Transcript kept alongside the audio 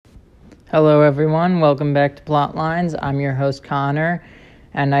Hello, everyone. Welcome back to Plotlines. I'm your host, Connor,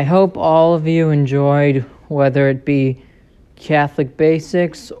 and I hope all of you enjoyed, whether it be Catholic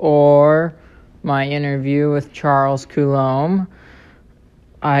Basics or my interview with Charles Coulombe.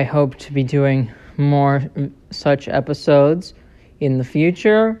 I hope to be doing more such episodes in the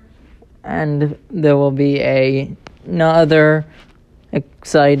future, and there will be another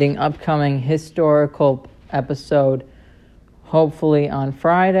exciting upcoming historical episode, hopefully on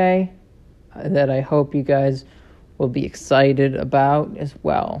Friday, that I hope you guys will be excited about as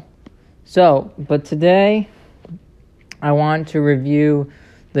well. But today, I want to review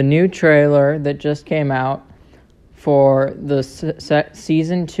the new trailer that just came out for the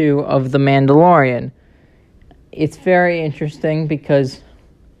season 2 of The Mandalorian. It's very interesting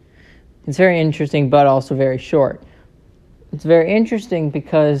but also very short. It's very interesting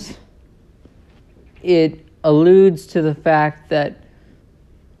because it alludes to the fact that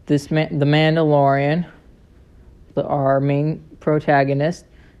the Mandalorian, our main protagonist,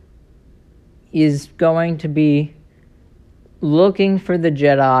 is going to be looking for the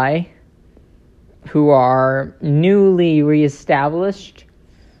Jedi who are newly reestablished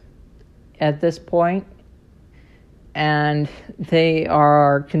at this point, and they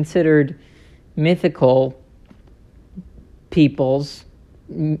are considered mythical peoples,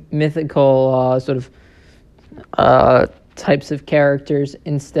 mythical types of characters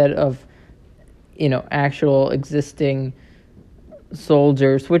instead of, actual existing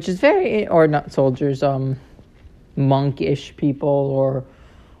soldiers, which is not soldiers, monkish people or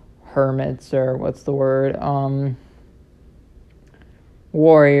hermits, or what's the word,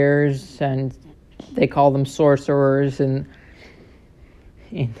 warriors, and they call them sorcerers in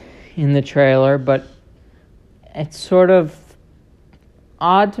the trailer. But it's sort of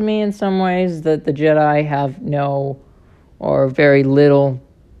odd to me in some ways that the Jedi have no or very little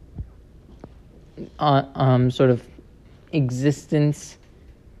sort of existence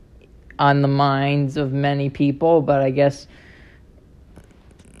on the minds of many people, but I guess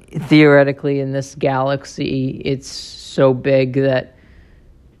theoretically in this galaxy it's so big that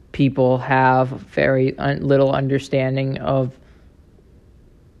people have very little understanding of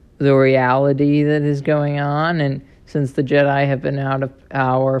the reality that is going on. And since the Jedi have been out of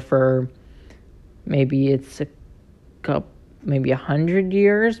power for maybe 100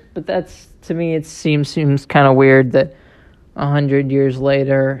 years, but that's, to me, it seems kind of weird that 100 years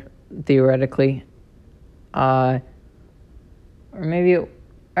later, theoretically, or maybe,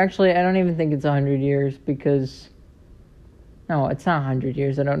 actually, I don't even think it's 100 years, because, no, it's not 100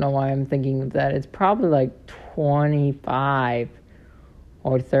 years. I don't know why I'm thinking of that. It's probably like 25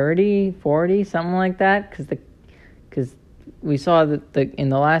 or 30, 40, something like that, because we saw that in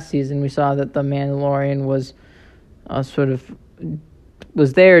the last season, we saw that the Mandalorian was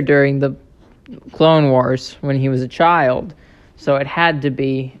was there during the Clone Wars when he was a child, so it had to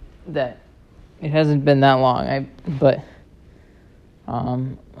be that. It hasn't been that long.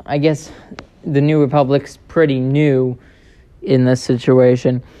 I guess the New Republic's pretty new in this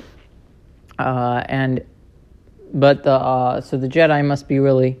situation, so the Jedi must be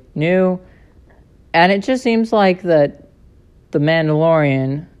really new, and it just seems like that the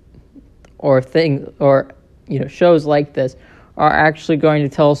Mandalorian shows like this are actually going to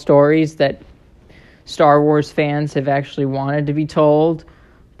tell stories that Star Wars fans have actually wanted to be told,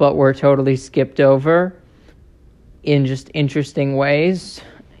 but were totally skipped over in just interesting ways.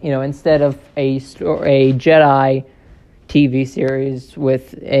 Instead of a Jedi TV series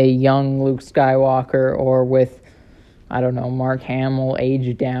with a young Luke Skywalker, or with, I don't know, Mark Hamill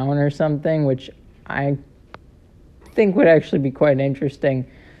aged down or something, which I think would actually be quite interesting.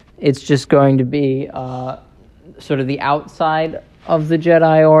 It's just going to be sort of the outside of the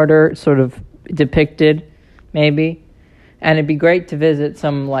Jedi Order sort of depicted, maybe. And it'd be great to visit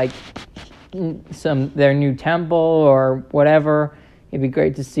their new temple or whatever. It'd be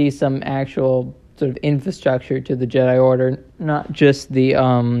great to see some actual sort of infrastructure to the Jedi Order, not just the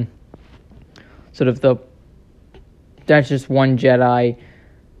that's just one Jedi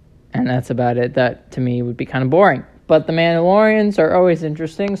and that's about it. That, to me, would be kind of boring. But the Mandalorians are always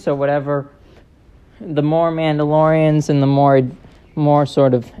interesting, so the more Mandalorians and the more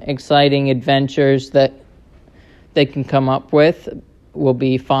sort of exciting adventures that they can come up with will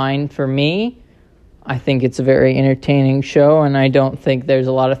be fine for me. I think it's a very entertaining show, and I don't think there's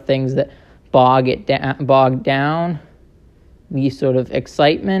a lot of things that bog down the sort of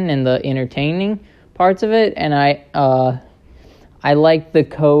excitement and the entertaining parts of it. And I like the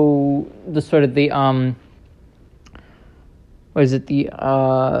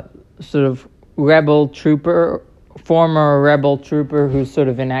sort of rebel trooper former rebel trooper who's sort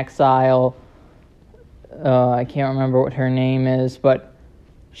of in exile. I can't remember what her name is, but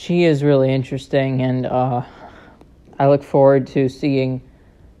she is really interesting, and I look forward to seeing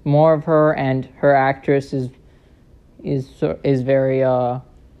more of her. And her actress is very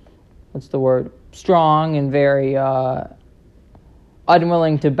strong and very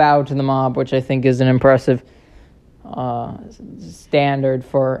unwilling to bow to the mob, which I think is an impressive standard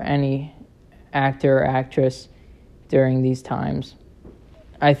for any actor or actress during these times.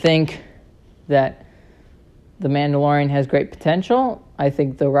 I think that The Mandalorian has great potential. I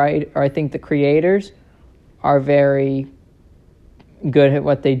think the creators are very good at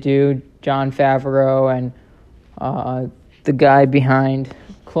what they do. Jon Favreau and the guy behind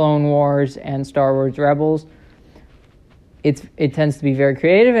Clone Wars and Star Wars Rebels. It tends to be very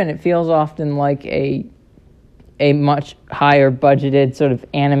creative, and it feels often like a much higher budgeted sort of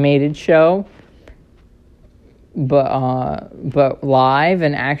animated show, but live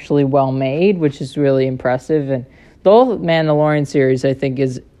and actually well made, which is really impressive. And the whole Mandalorian series, I think,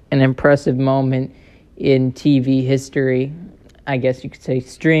 is an impressive moment in TV history. I guess you could say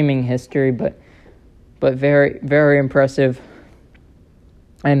streaming history, but very, very impressive,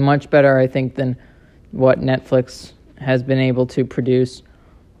 and much better, I think, than what Netflix has been able to produce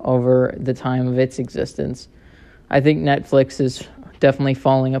over the time of its existence. I think Netflix is definitely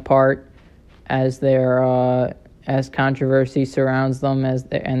falling apart as as controversy surrounds them,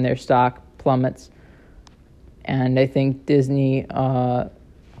 and their stock plummets. And I think Disney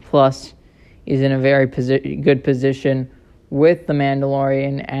Plus is in a very good position with The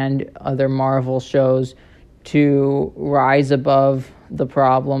Mandalorian and other Marvel shows to rise above the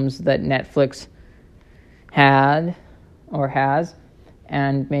problems that Netflix had or has,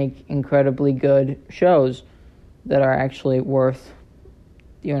 and make incredibly good shows that are actually worth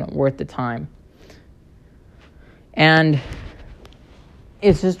the time. And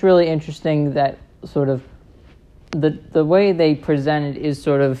it's just really interesting that sort of the way they present it is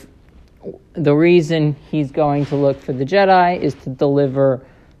sort of the reason he's going to look for the Jedi is to deliver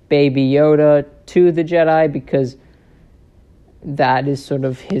Baby Yoda to the Jedi, because that is sort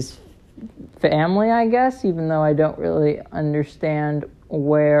of his family, I guess, even though I don't really understand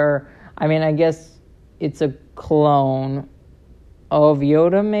where. I mean, I guess it's a clone of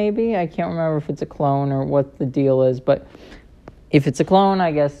Yoda, maybe? I can't remember if it's a clone or what the deal is, but if it's a clone,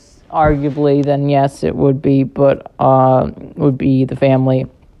 I guess, arguably, then yes, it would be, but would be the family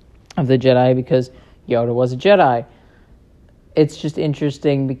of the Jedi, because Yoda was a Jedi. It's just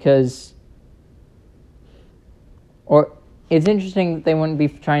interesting because, it's interesting that they wouldn't be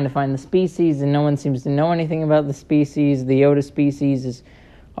trying to find the species, and no one seems to know anything about the species. The Yoda species has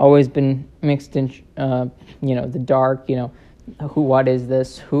always been mixed in, the dark, what is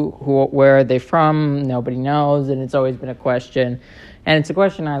this? Where are they from? Nobody knows, and it's always been a question. And it's a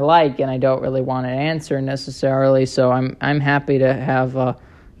question I like, and I don't really want an answer necessarily, so I'm happy to have a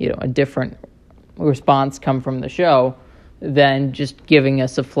different response come from the show than just giving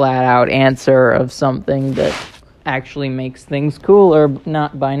us a flat-out answer of something that actually makes things cooler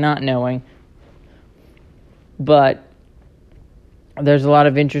by not knowing. But there's a lot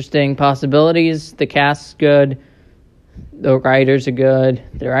of interesting possibilities. The cast's good. The writers are good.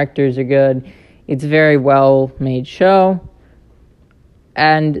 The directors are good. It's a very well-made show.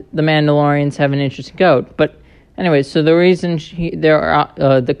 And the Mandalorians have an interesting code. But anyway, so the reason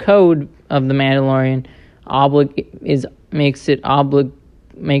the code of the Mandalorian makes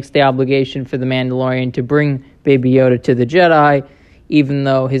the obligation for the Mandalorian to bring Baby Yoda to the Jedi, even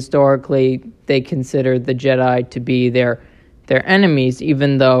though historically they considered the Jedi to be their enemies,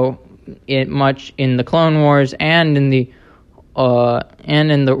 even though much in the Clone Wars and in the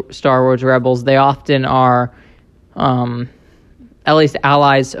Star Wars Rebels, they often are at least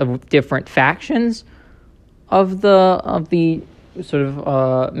allies of different factions of the sort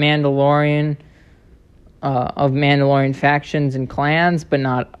of Mandalorian factions and clans, but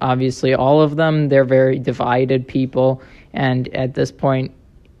not obviously all of them. They're very divided people, and at this point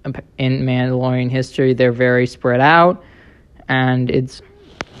in Mandalorian history, they're very spread out, and it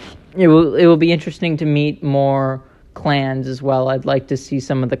will be interesting to meet more clans as well. I'd like to see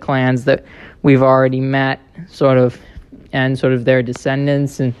some of the clans that we've already met, sort of their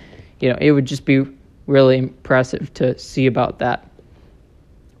descendants, and it would just be really impressive to see about that.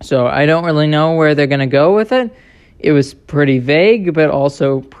 So I don't really know where they're going to go with it. It was pretty vague, but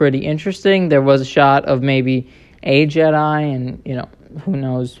also pretty interesting. There was a shot of maybe a Jedi, and who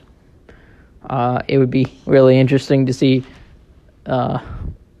knows. It would be really interesting to see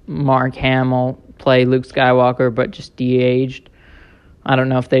Mark Hamill play Luke Skywalker, but just de-aged. I don't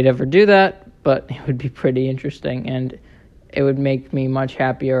know if they'd ever do that, but it would be pretty interesting, and it would make me much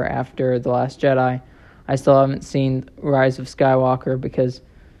happier after The Last Jedi. I still haven't seen Rise of Skywalker because,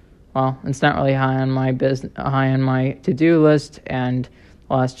 well, it's not really high on my to-do list, and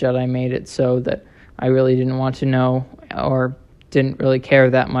The Last Jedi made it so that I really didn't want to know or didn't really care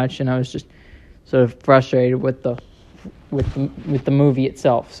that much, and I was just sort of frustrated with the movie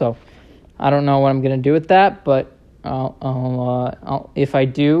itself. So I don't know what I'm going to do with that, but I'll if I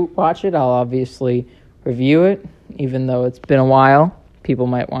do watch it, I'll obviously review it, even though it's been a while. People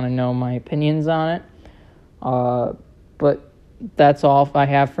might want to know my opinions on it. But that's all I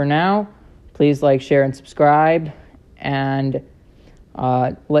have for now. Please like, share, and subscribe, and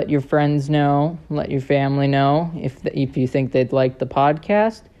let your friends know, let your family know if you think they'd like the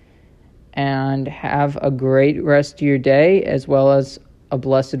podcast, and have a great rest of your day as well as a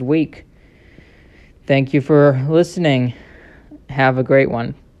blessed week. Thank you for listening. Have a great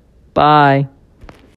one. Bye.